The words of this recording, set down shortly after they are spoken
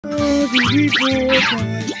3, 4,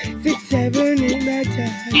 5, 6, 7, 8, 9,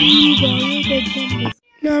 10. You gotta get numbers.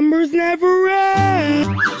 Numbers never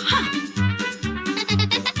end.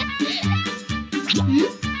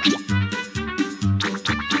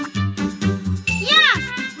 Yes!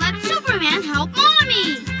 Let Superman help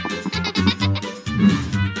Mommy!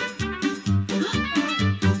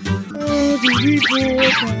 3,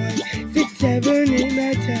 4, 5, 6, 7, 8,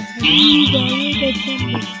 9, 10. You gotta get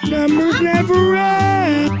numbers. Numbers never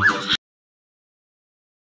end.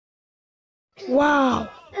 Wow,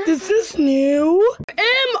 this is new. Am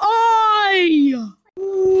I?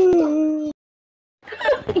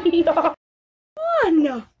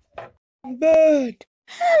 One. Bird.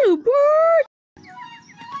 Hello, bird.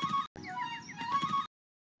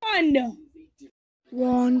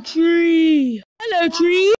 One tree. Hello,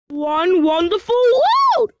 tree. One wonderful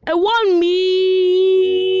world. And one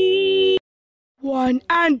me. One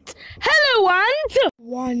ant. Hello, ant.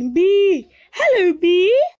 One bee. Hello,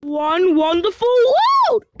 bee. One wonderful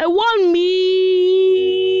world. And one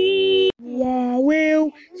me. One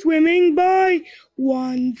whale swimming by.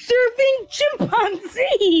 One surfing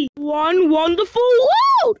chimpanzee. One wonderful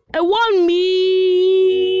world. And one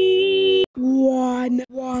me. One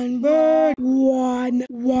bird.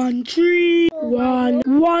 One tree. One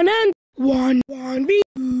ant. One bee.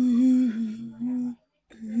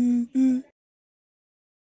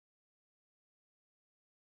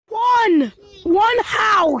 One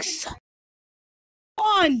house.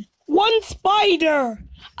 One spider.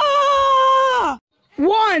 Ah!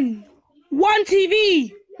 One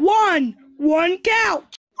TV. One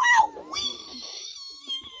couch.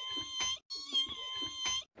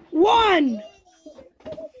 One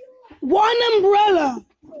umbrella.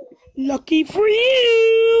 Lucky for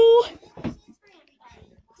you.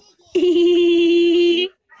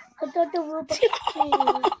 I thought the robot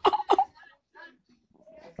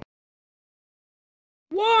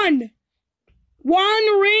was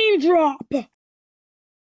One raindrop.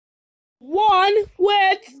 One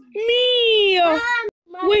wet me.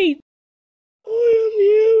 Wait, I am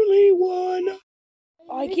the only one.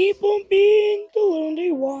 I keep on being the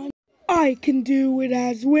only one. I can do it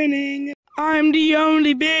as winning. I'm the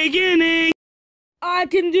only beginning. I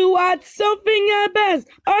can do at something at best.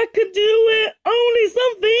 I can do it only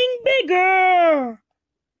something bigger.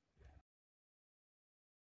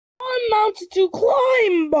 One mountain to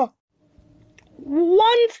climb.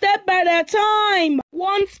 One step at a time.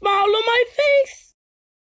 One smile on my face.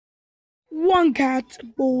 One cat,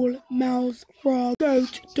 ball, mouse, frog,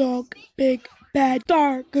 goat, dog, pig, bed,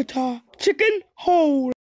 star, guitar, chicken,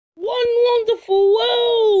 hole. One wonderful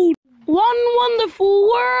world. One wonderful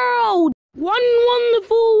world. One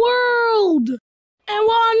wonderful world. And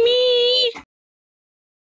one me.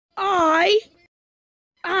 I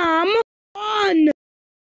am one.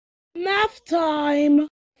 Math time.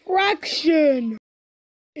 Fraction.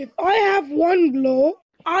 If I have one block,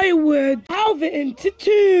 I would halve it into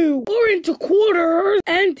 2, or into quarters,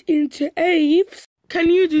 and into eighths. Can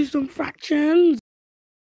you do some fractions?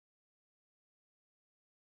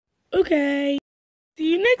 Okay.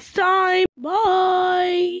 See you next time.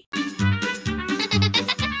 Bye.